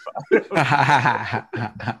life.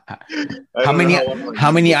 How many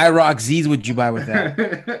IROC Z's would you buy with that?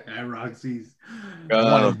 IROC Z's.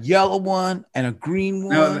 A yellow one and a green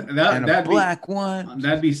one and a black one.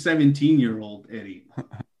 That'd be 17-year-old Eddie.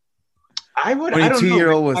 I would.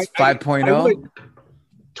 22-year-old was 5.0.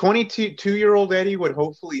 22-year-old Eddie would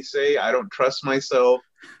hopefully say, "I don't trust myself.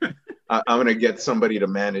 I'm going to get somebody to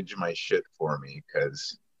manage my shit for me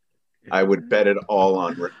because I would bet it all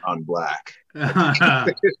on black."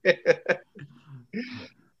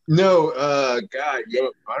 No, God,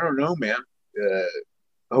 I don't know, man.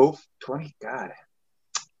 20, God.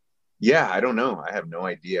 Yeah, I don't know. I have no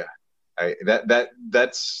idea.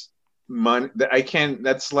 That's money. I can't.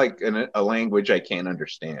 That's like a language I can't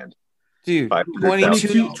understand. Dude,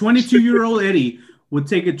 22-year-old Eddie would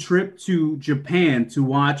take a trip to Japan to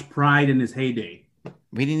watch Pride in his heyday.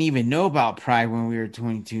 We didn't even know about Pride when we were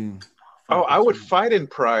 22. Oh, I would fight in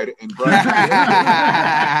Pride and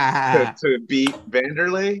to beat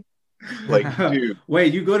Vanderlei. Like, dude.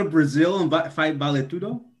 Wait, you go to Brazil and fight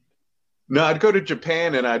Valetudo? No, I'd go to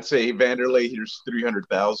Japan and I'd say, Vanderlei, here's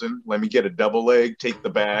 300,000. Let me get a double leg, take the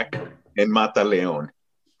back, and mata Leon.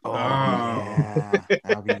 Oh,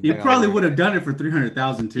 yeah. You probably would have done it for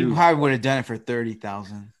 300,000 too. You probably would have done it for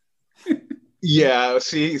 30,000. Yeah,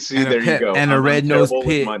 see, there you go. And a red-nosed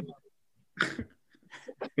pit.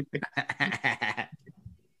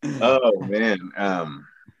 Oh man,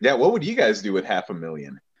 yeah. What would you guys do with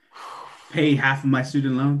 $500,000? Pay half of my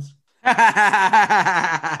student loans.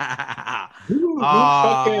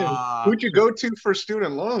 Who'd you go to for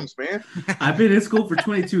student loans, man? I've been in school for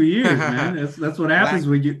 22 years, man. That's what happens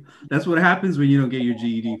when you don't get your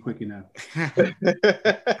GED quick enough.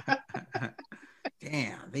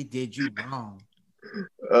 Damn, they did you wrong.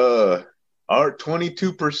 Our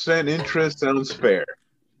 22% interest sounds fair.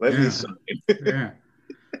 Let me sign.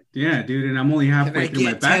 Yeah, dude, and I'm only halfway through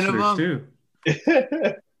my bachelor's too.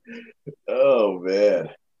 Oh man.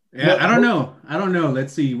 Yeah, I don't know.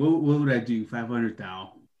 Let's see. What would I do?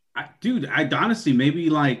 500,000. Dude, I'd honestly maybe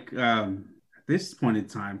like at this point in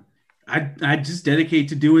time, I'd just dedicate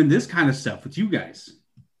to doing this kind of stuff with you guys.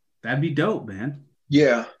 That'd be dope, man.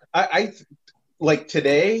 Yeah. I like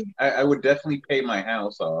today, I would definitely pay my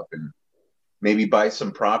house off and maybe buy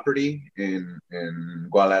some property in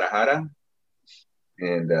Guadalajara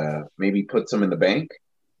and maybe put some in the bank.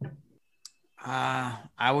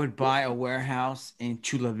 I would buy a warehouse in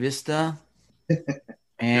Chula Vista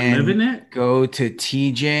and live in it. Go to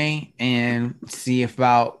TJ and see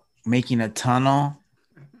about making a tunnel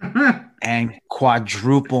and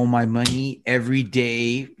quadruple my money every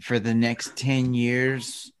day for the next 10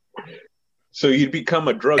 years. So you'd become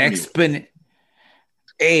a drug dealer.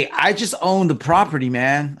 Hey, I just own the property,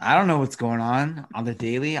 man. I don't know what's going on the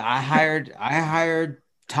daily. I hired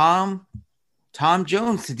Tom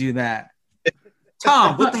Jones to do that.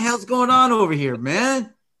 Tom, what the hell's going on over here,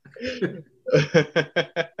 man?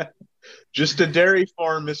 Just a dairy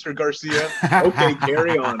farm, Mr. Garcia. Okay,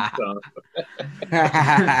 carry on, Tom.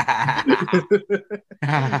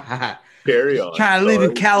 Carry on. Trying to live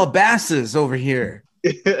in Calabasas over here.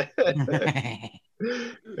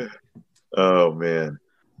 Oh, man.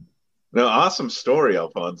 No, awesome story,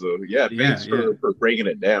 Alfonso. Yeah, thanks for breaking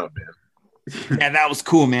it down, man. Yeah, that was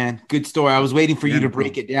cool, man. Good story. I was waiting for you to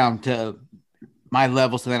break it down to my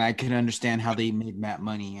level so that I could understand how they made that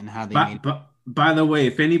money and how they made it. By the way,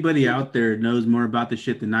 if anybody out there knows more about the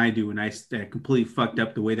shit than I do, and I completely fucked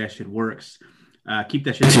up the way that shit works, Keep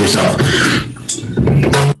that shit to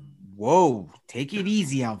yourself. Whoa, take it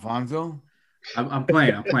easy, Alfonso. I'm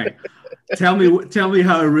playing. Tell me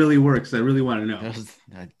how it really works. I really want to know.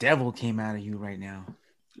 The devil came out of you right now.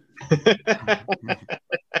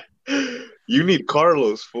 You need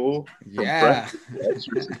Carlos, fool. Yeah.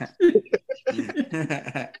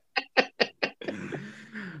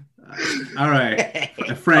 All right,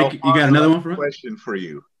 Frank, you got another one for us? Question for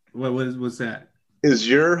you. What's that? Is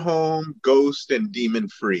your home ghost and demon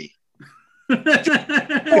free?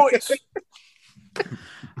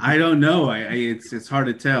 I don't know. It's hard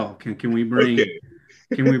to tell. Can we bring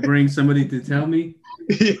Can we bring somebody to tell me?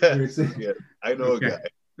 Yeah, I know okay. a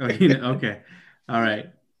guy. Oh, okay. All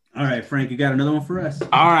right, Frank, you got another one for us? All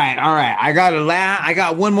right. I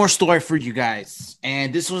got one more story for you guys,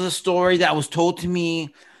 and this was a story that was told to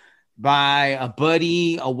me by a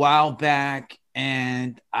buddy a while back,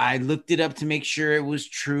 and I looked it up to make sure it was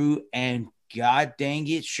true, and god dang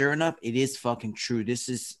it, sure enough, it is fucking true. This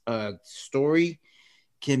is a story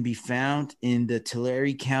can be found in the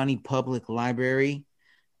Tulare County Public Library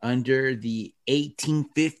under the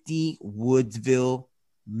 1850 Woodsville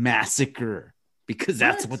Massacre, because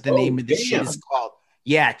that's what the name of this shit is called.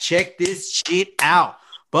 Yeah, check this shit out.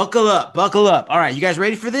 Buckle up. All right, you guys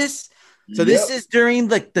ready for this? So this is during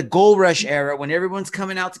like the gold rush era when everyone's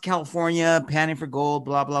coming out to California, panning for gold,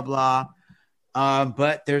 blah, blah, blah.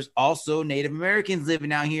 But there's also Native Americans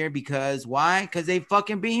living out here because why? Because they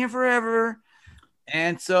fucking been here forever.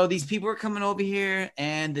 And so these people are coming over here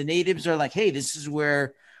and the natives are like, hey, this is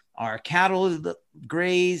where our cattle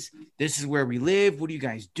graze. This is where we live. What are you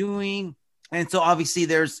guys doing? And so obviously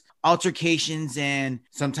there's altercations, and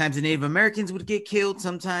sometimes the Native Americans would get killed.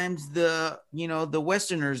 Sometimes the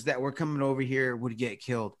Westerners that were coming over here would get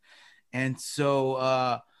killed. And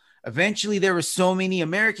so eventually there were so many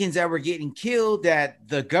Americans that were getting killed that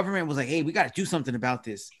the government was like, hey, we got to do something about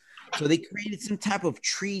this. So they created some type of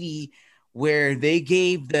treaty where they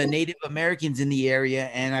gave the Native Americans in the area,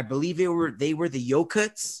 and I believe they were the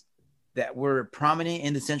Yokuts that were prominent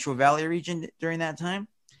in the Central Valley region during that time.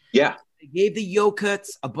 Yeah. They gave the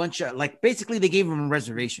Yokuts a bunch of, like, basically they gave them a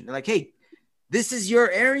reservation. They're like, hey, this is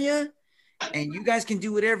your area and you guys can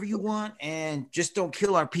do whatever you want and just don't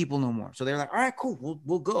kill our people no more. So they're like, all right, cool,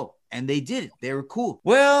 we'll go. And they did it. They were cool.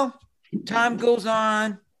 Well, time goes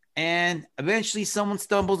on and eventually someone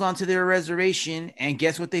stumbles onto their reservation, and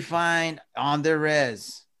guess what they find on their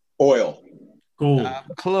res? Oil. Gold.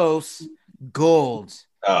 Close. Gold.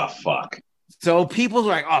 Oh, fuck. So people are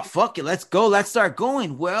like, oh, fuck it. Let's go. Let's start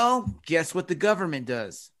going. Well, guess what the government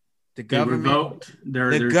does? The government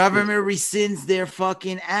rescinds their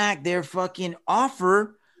fucking act, their fucking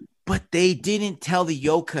offer, but they didn't tell the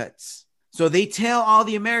Yokuts. So they tell all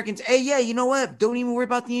the Americans, hey, yeah, you know what? Don't even worry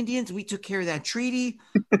about the Indians. We took care of that treaty.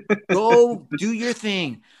 Go do your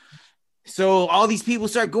thing. So all these people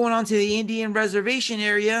start going on to the Indian reservation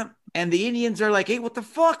area, and the Indians are like, hey, what the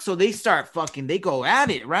fuck? So they they go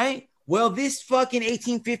at it, right? Well, this fucking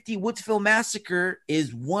 1850 Woodsville Massacre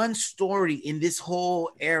is one story in this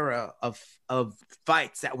whole era of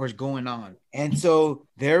fights that were going on. And so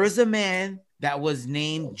there was a man that was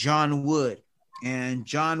named John Wood. And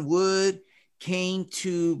John Wood came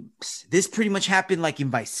to, this pretty much happened like in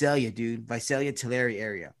Visalia, dude. Visalia, Tulare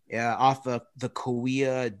area. Yeah, off of the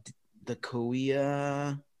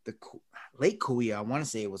Lake Kauai, I want to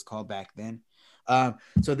say it was called back then.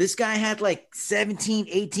 So this guy had like 17,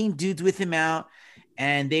 18 dudes with him out,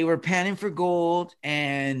 and they were panning for gold,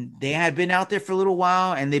 and they had been out there for a little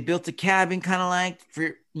while, and they built a cabin kind of like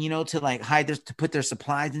for, to like hide to put their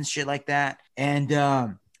supplies and shit like that.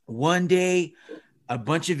 And one day a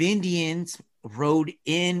bunch of Indians rode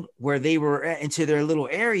in where they were into their little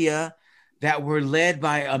area that were led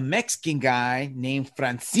by a Mexican guy named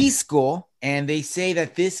Francisco. And they say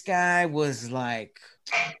that this guy was like,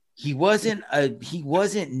 he wasn't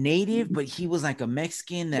native, but he was like a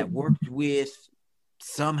Mexican that worked with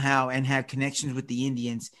somehow and had connections with the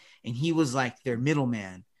Indians. And he was like their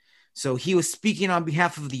middleman. So he was speaking on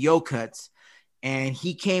behalf of the Yokuts, and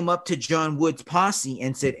he came up to John Wood's posse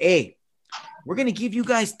and said, hey, we're going to give you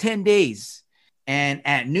guys 10 days. And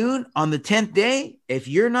at noon on the 10th day, if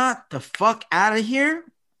you're not the fuck out of here,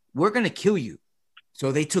 we're going to kill you.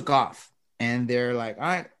 So they took off. And they're like, all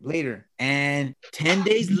right, later. And 10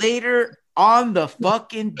 days later, on the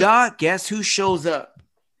fucking dot, guess who shows up?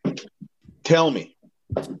 Tell me.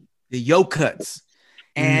 The Yokuts.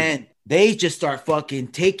 And they just start fucking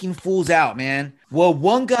taking fools out, man. Well,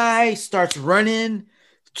 one guy starts running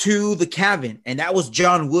to the cabin, and that was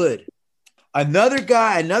John Wood. Another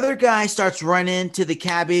guy starts running to the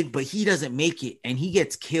cabin, but he doesn't make it, and he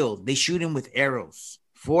gets killed. They shoot him with arrows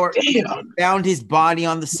Found his body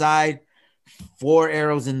on the side, 4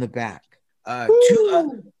 arrows in the back.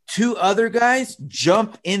 Two other guys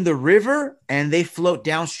jump in the river and they float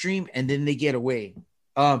downstream and then they get away.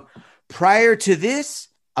 Prior to this,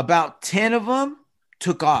 about 10 of them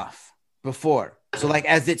took off before. So like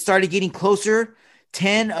as it started getting closer,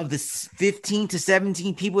 10 of the 15 to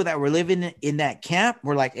 17 people that were living in that camp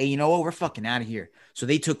were like, hey, you know what? We're fucking out of here. So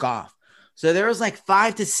they took off. So there was like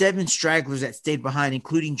 5 to 7 stragglers that stayed behind,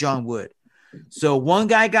 including John Wood. So one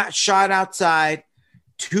guy got shot outside.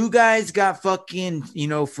 2 guys got fucking,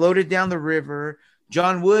 floated down the river.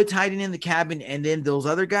 John Wood's hiding in the cabin. And then those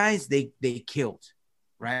other guys, they killed,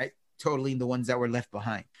 right? Totally the ones that were left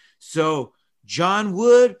behind. So John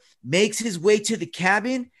Wood makes his way to the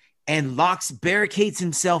cabin and barricades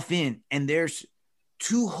himself in. And there's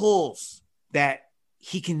 2 holes that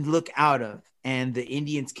he can look out of and the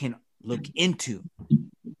Indians can look into.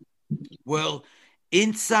 Well,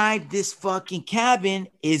 inside this fucking cabin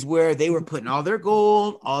is where they were putting all their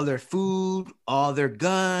gold, all their food, all their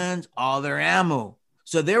guns, all their ammo.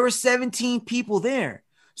 So there were 17 people there.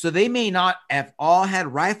 So they may not have all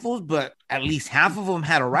had rifles, but at least half of them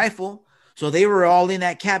had a rifle. So they were all in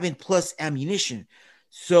that cabin plus ammunition.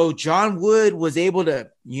 So John Wood was able to,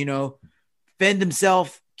 fend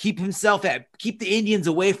himself, keep the Indians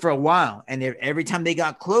away for a while. And every time they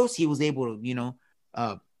got close, he was able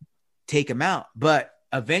to, take them out. But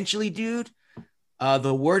eventually, dude,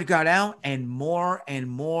 the word got out and more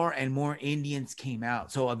Indians came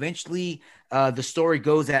out. So eventually the story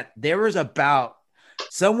goes that there was about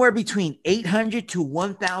somewhere between 800 to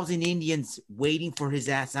 1,000 Indians waiting for his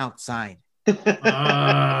ass outside. Dude.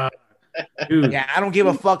 Yeah, I don't give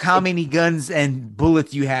a fuck how many guns and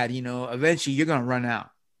bullets you had. Eventually you're gonna run out.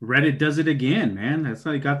 Reddit does it again, man. That's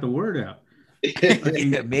how he got the word out.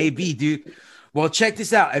 Maybe, dude. Well, check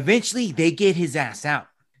this out. Eventually they get his ass out.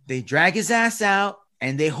 They drag his ass out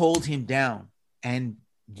and they hold him down. And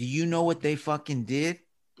do you know what they fucking did?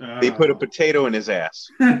 They put a potato in his ass.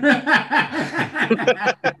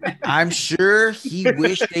 I'm sure he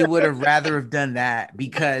wished they would have rather have done that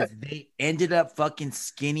because they ended up fucking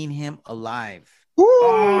skinning him alive.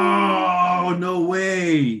 Oh, no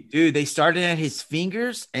way. Dude, they started at his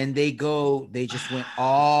fingers and they just went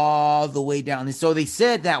all the way down. And so they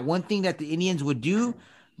said that one thing that the Indians would do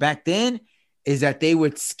back then is that they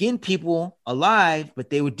would skin people alive, but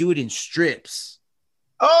they would do it in strips.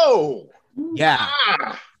 Oh, yeah.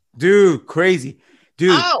 Dude, crazy.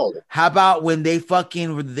 Dude, ow. How about when they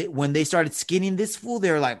started skinning this fool,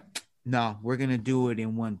 they were like, no, we're going to do it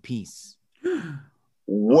in one piece.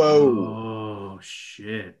 Whoa. Oh,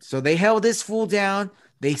 shit. So they held this fool down.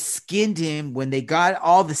 They skinned him. When they got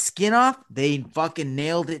all the skin off, they fucking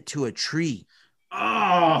nailed it to a tree.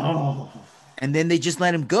 Oh. And then they just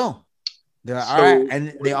let him go. They're like, all right.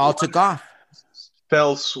 And they all took off.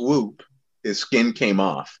 Fell swoop. His skin came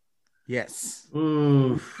off. Yes.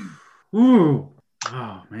 Ooh. Ooh.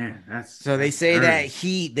 Oh man, so they say that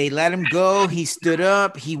they let him go. He stood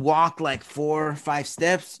up. He walked like 4 or 5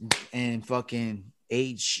 steps and fucking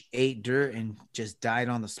ate dirt and just died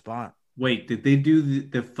on the spot. Wait, did they do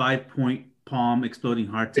the 5-point palm exploding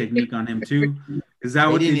heart technique on him too? Is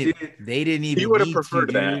that what they did? They didn't even. He would have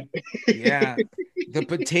preferred that. Yeah, the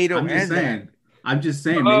potato. I'm just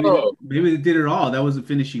saying. Maybe they did it all. That was a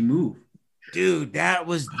finishing move. Dude, that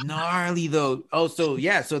was gnarly though. Oh, so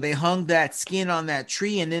they hung that skin on that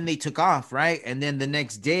tree and then they took off, right? And then the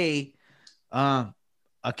next day, a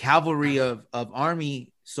cavalry of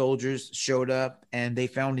army soldiers showed up and they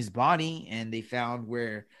found his body and they found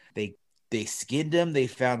where they skinned him. They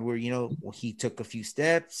found where, he took a few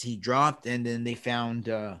steps, he dropped, and then they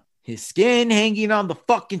found his skin hanging on the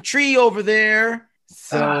fucking tree over there.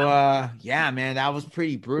 So, yeah, man, that was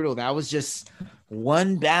pretty brutal. That was just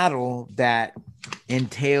one battle that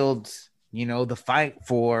entailed, the fight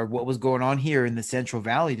for what was going on here in the Central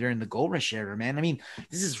Valley during the Gold Rush era, man. I mean,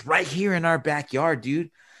 this is right here in our backyard,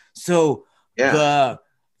 dude. So the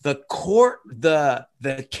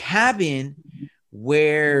cabin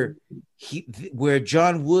where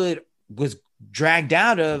John Wood was dragged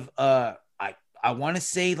out of, I want to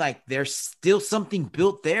say like there's still something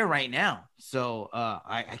built there right now. So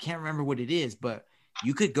I can't remember what it is, but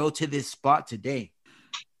you could go to this spot today.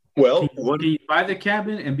 Well, can you buy the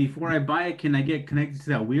cabin? And before I buy it, can I get connected to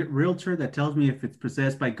that weird realtor that tells me if it's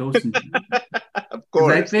possessed by ghosts and demons? Of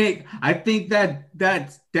course. I think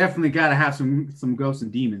that's definitely got to have some ghosts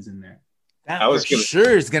and demons in there. That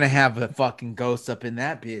sure is gonna have a fucking ghost up in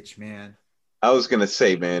that bitch, man. I was gonna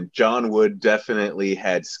say, man, John Wood definitely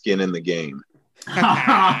had skin in the game. Good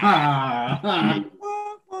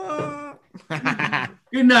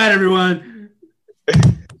night, everyone.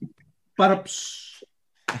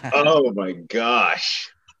 Oh my gosh.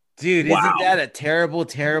 Dude, isn't that a terrible,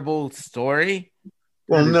 terrible story?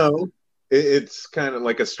 Well, no. It's kind of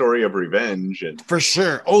like a story of revenge. And for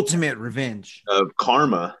sure. Ultimate revenge. Of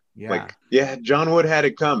karma. Yeah. John Wood had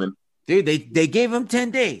it coming. Dude, they gave him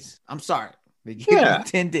 10 days. I'm sorry. They gave him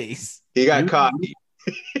 10 days. He got cocky.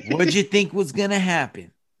 What'd you think was going to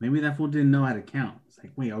happen? Maybe that fool didn't know how to count. It's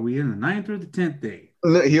like, wait, are we in the 9th or the 10th day?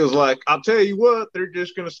 He was like, I'll tell you what, they're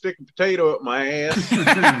just going to stick a potato up my ass.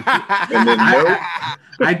 And then, nope.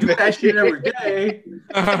 I do that shit every day.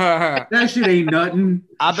 That shit ain't nothing.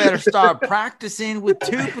 I better start practicing with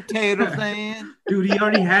 2 potatoes, man. Dude, he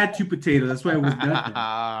already had 2 potatoes. That's why it was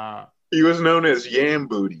nothing. He was known as Yam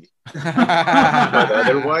Booty by the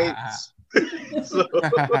other whites.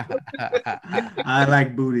 I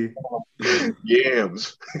like booty.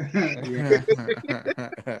 Yams.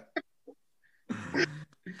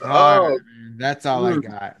 Oh, that's all I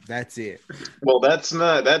got. That's it. Well, that's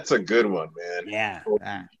a good one, man. Yeah,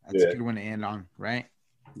 that's a good one to end on, right?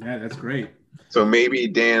 Yeah, that's great. So maybe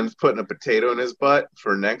Dan's putting a potato in his butt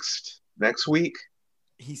for next week,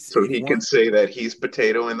 so he can say that he's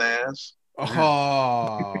potato in the ass.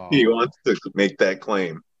 Oh, he wants to make that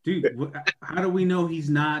claim. Dude, how do we know he's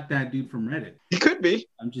not that dude from Reddit? He could be.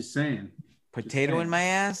 I'm just saying. Potato in my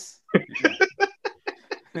ass?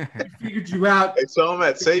 I figured you out. I saw him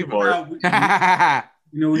at Save Mart.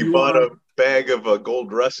 He bought a bag of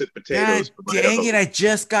gold russet potatoes. God dang it, I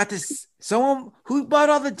just got this. Someone who bought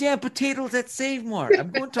all the damn potatoes at Save Mart. I'm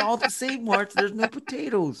going to all the Save Marts. There's no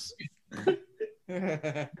potatoes.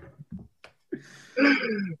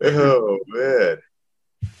 Oh, man.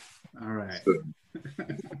 All right.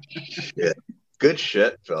 Shit. Good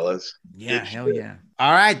shit, fellas. Yeah, Good hell shit. yeah.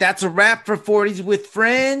 All right, that's a wrap for 40s with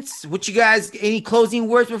Friends. What you guys, any closing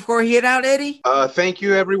words before we head out, Eddie? Thank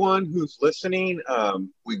you, everyone who's listening.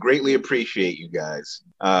 We greatly appreciate you guys.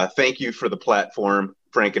 Thank you for the platform,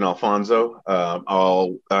 Frank and Alfonso.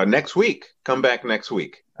 I'll next week, come back next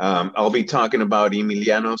week. I'll be talking about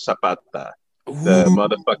Emiliano Zapata, the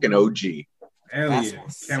motherfucking OG. Hell that's yeah. Can't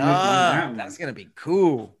wait to learn that one. That's going to be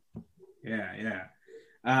cool. Yeah.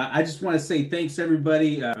 I just want to say thanks,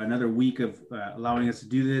 everybody. Another week of allowing us to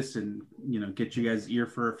do this and, get you guys' ear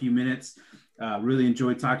for a few minutes. Really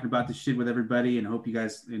enjoyed talking about this shit with everybody and hope you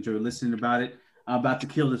guys enjoy listening about it. I'm about to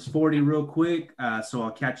kill this 40 real quick, so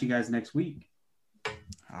I'll catch you guys next week.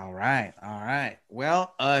 All right.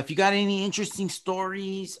 Well, if you got any interesting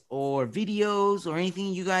stories or videos or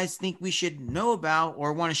anything you guys think we should know about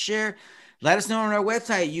or want to share, let us know on our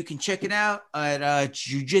website. You can check it out at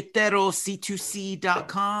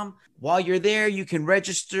jiujeteroc2c.com. While you're there, you can you can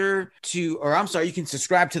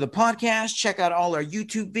subscribe to the podcast, check out all our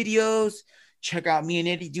YouTube videos, check out me and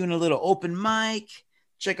Eddie doing a little open mic,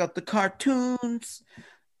 check out the cartoons,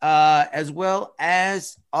 as well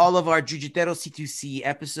as all of our Jiujitero C2C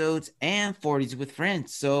episodes and 40s with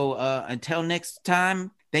Friends. So until next time,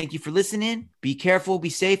 thank you for listening. Be careful, be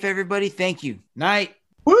safe, everybody. Thank you. Night.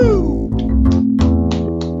 Woo!